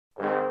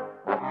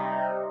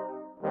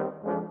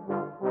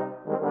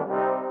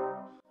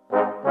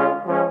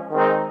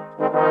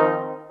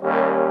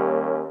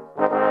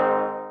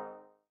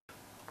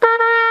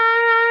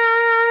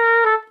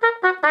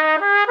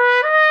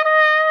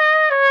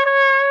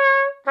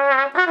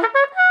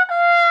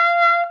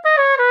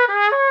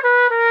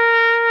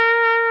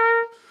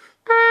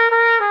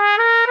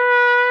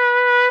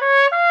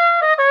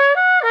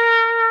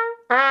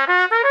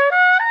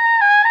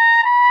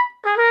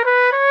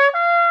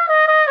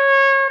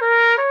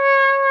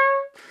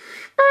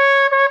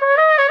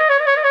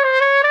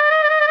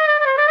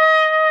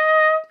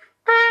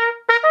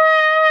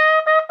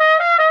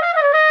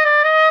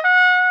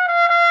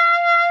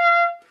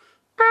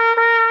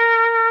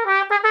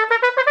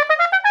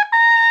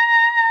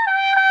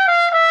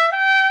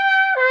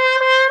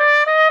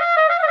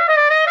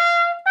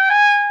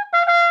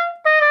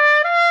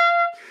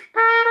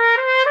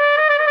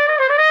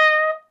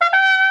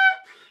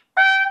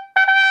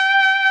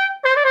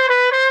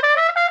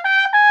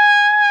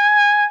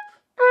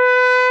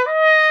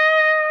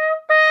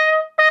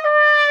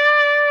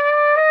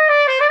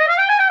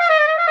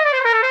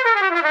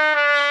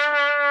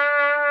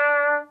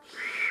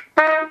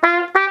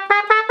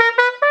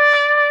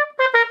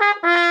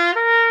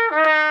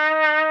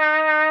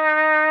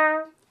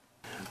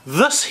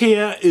This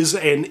here is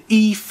an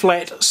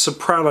E-flat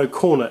soprano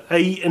cornet,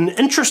 an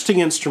interesting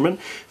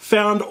instrument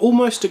found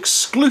almost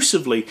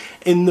exclusively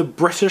in the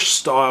British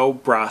style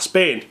brass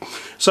band.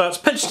 So it's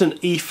pitched in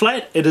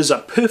E-flat. It is a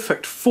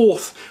perfect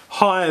fourth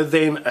higher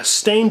than a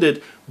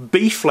standard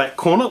B-flat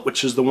cornet,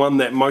 which is the one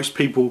that most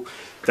people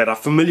that are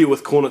familiar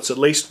with cornets at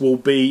least will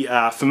be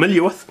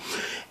familiar with.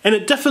 And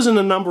it differs in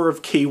a number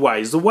of key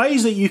ways. The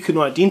ways that you can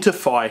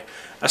identify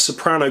a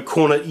soprano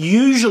cornet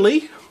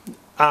usually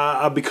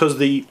are because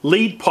the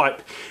lead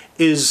pipe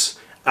is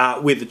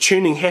where the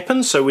tuning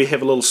happens. So we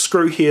have a little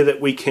screw here that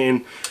we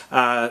can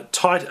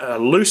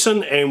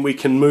loosen, and we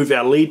can move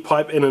our lead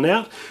pipe in and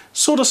out.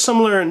 Sort of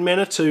similar in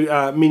manner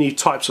to many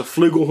types of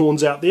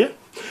flugelhorns out there.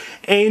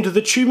 And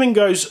the tubing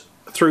goes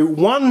through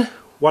one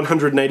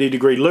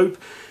 180-degree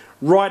loop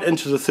right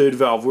into the third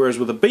valve, whereas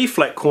with a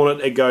B-flat cornet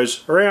it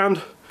goes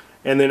around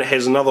and then it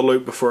has another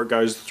loop before it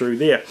goes through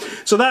there.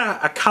 So there are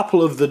a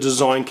couple of the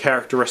design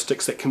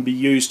characteristics that can be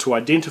used to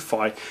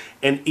identify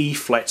an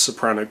E-flat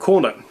soprano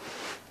cornet.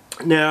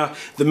 Now,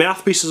 the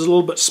mouthpiece is a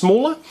little bit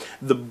smaller,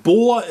 the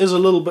bore is a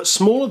little bit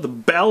smaller, the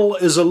bell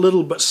is a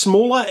little bit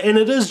smaller, and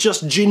it is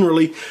just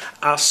generally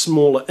a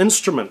smaller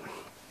instrument.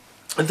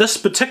 This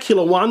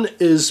particular one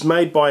is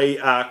made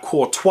by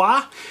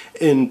Courtois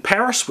in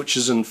Paris, which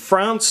is in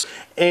France,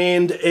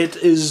 and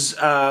it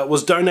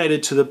was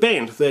donated to the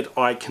band that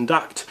I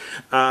conduct.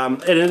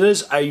 And it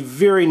is a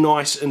very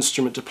nice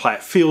instrument to play.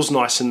 It feels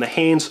nice in the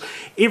hands.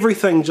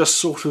 Everything just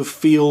sort of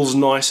feels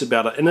nice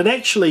about it. And it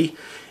actually,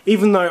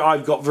 even though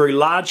I've got very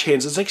large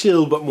hands, it's actually a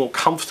little bit more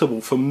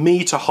comfortable for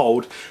me to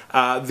hold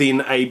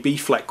than a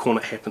B-flat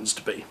cornet happens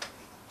to be.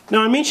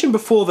 Now, I mentioned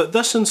before that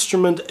this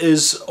instrument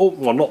is,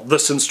 well, not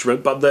this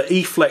instrument, but the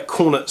E-flat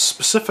cornet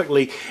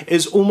specifically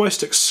is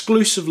almost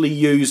exclusively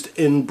used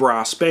in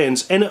brass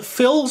bands, and it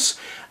fills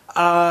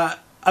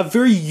a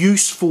very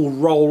useful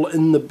role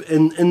in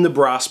the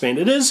brass band.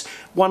 It is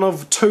one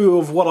of two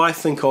of what I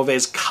think of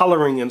as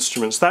colouring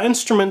instruments. They're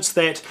instruments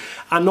that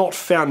are not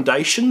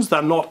foundations,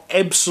 they're not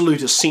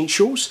absolute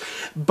essentials,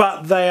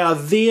 but they are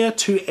there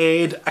to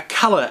add a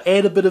colour,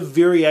 add a bit of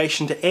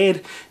variation, to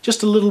add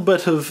just a little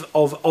bit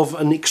of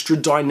an extra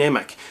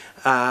dynamic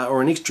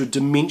or an extra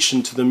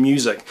dimension to the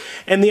music.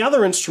 And the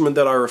other instrument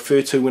that I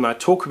refer to when I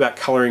talk about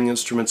colouring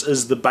instruments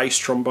is the bass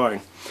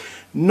trombone.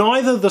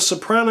 Neither the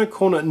soprano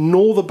cornet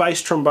nor the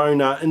bass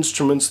trombone are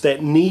instruments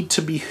that need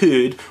to be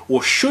heard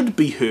or should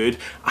be heard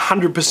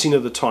 100%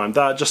 of the time.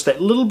 They're just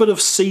that little bit of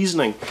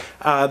seasoning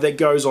that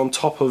goes on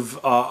top of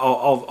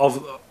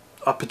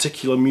a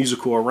particular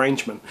musical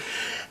arrangement.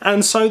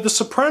 And so the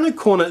soprano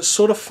cornet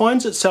sort of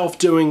finds itself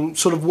doing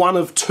sort of one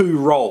of two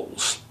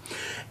roles.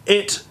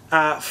 It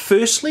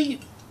firstly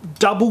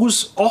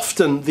doubles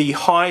often the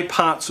high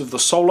parts of the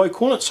solo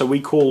cornet, so we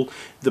call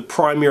the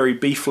primary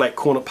B-flat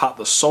cornet part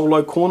the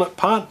solo cornet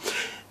part.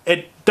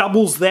 It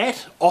doubles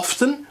that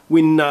often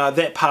when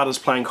that part is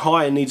playing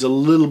high and needs a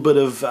little bit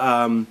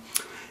of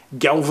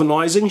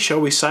galvanizing,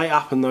 shall we say,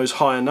 up in those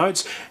higher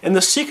notes. And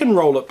the second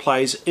role it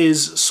plays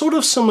is sort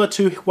of similar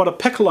to what a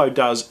piccolo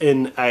does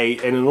in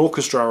an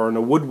orchestra or in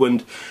a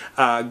woodwind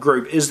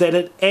group, is that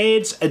it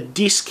adds a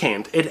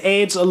descant, it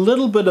adds a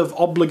little bit of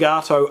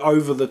obligato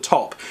over the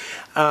top.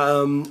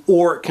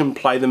 Or it can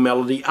play the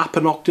melody up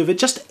an octave. It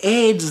just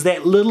adds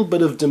that little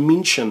bit of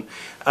dimension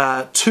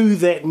to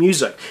that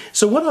music.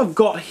 So what I've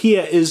got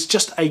here is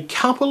just a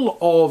couple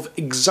of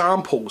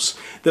examples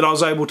that I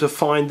was able to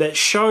find that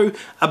show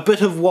a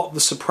bit of what the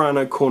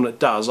soprano cornet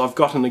does. I've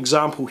got an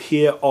example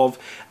here of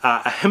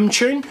a hymn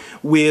tune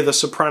where the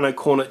soprano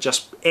cornet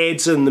just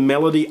adds in the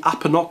melody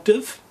up an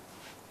octave.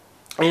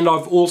 And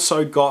I've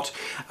also got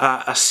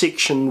a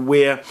section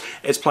where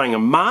it's playing a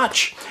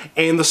march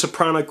and the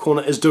soprano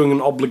cornet is doing an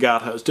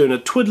obligato. It's doing a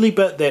twiddly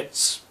bit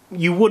that's,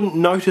 you wouldn't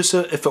notice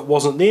it if it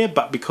wasn't there,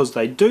 but because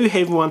they do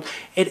have one,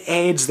 it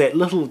adds that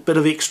little bit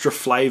of extra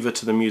flavour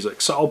to the music.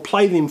 So I'll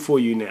play them for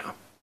you now.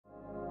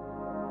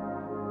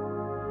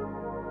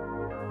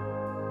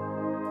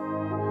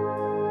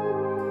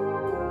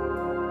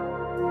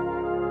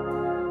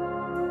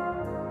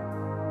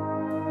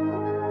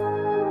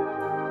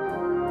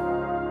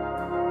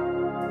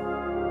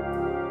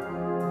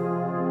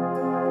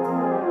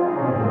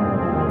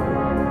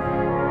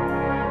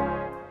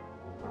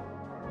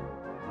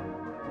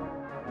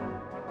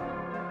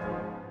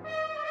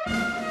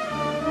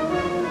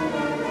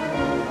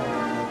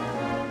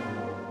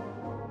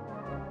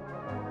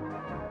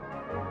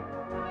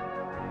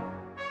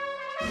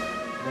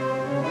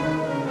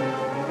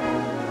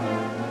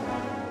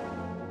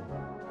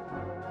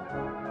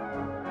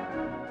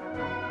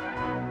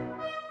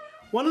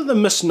 One of the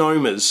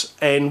misnomers,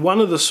 and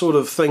one of the sort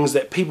of things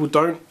that people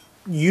don't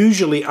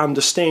usually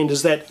understand,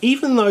 is that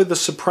even though the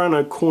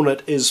soprano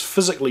cornet is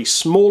physically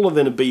smaller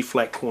than a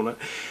B-flat cornet,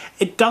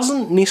 it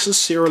doesn't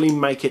necessarily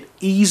make it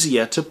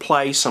easier to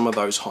play some of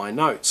those high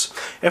notes.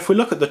 If we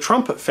look at the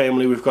trumpet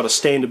family, we've got a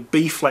standard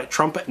B-flat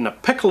trumpet and a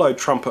piccolo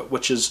trumpet,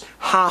 which is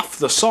half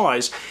the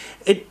size,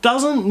 it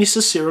doesn't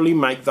necessarily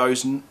make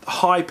those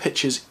high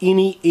pitches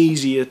any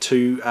easier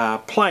to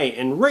play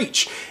and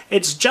reach.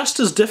 It's just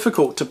as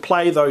difficult to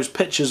play those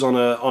pitches on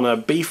a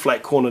B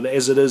flat cornet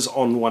as it is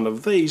on one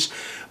of these.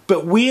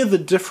 But where the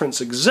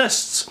difference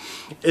exists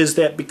is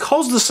that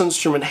because this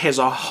instrument has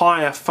a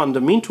higher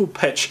fundamental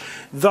pitch,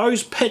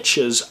 those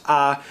pitches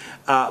are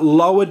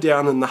lower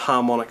down in the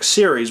harmonic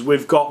series.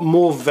 We've got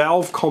more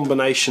valve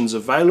combinations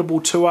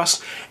available to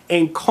us,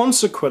 and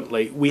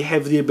consequently we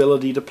have the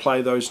ability to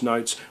play those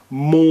notes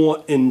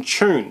more in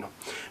tune,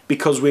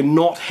 because we're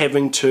not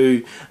having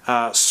to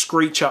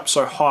screech up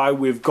so high.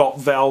 We've got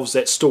valves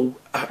that still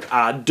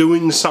are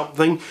doing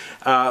something.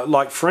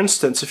 Like for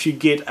instance, if you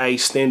get a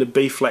standard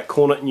B flat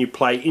cornet and you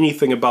play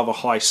anything above a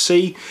high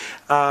C,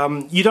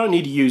 you don't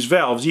need to use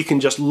valves. You can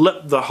just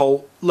lip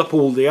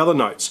all the other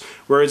notes.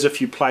 Whereas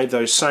if you play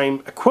those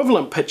same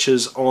equivalent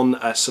pitches on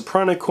a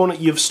soprano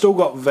cornet, you've still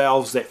got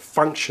valves that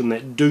function,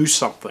 that do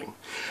something.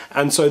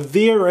 And so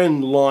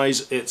therein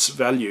lies its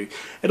value.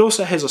 It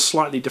also has a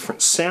slightly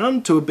different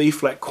sound to a B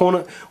flat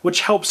cornet,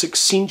 which helps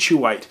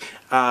accentuate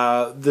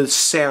the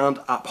sound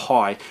up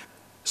high.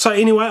 So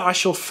anyway, I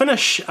shall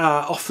finish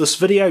off this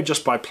video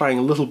just by playing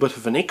a little bit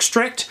of an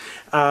extract.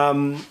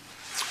 Yes,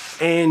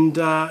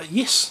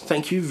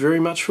 thank you very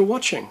much for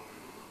watching.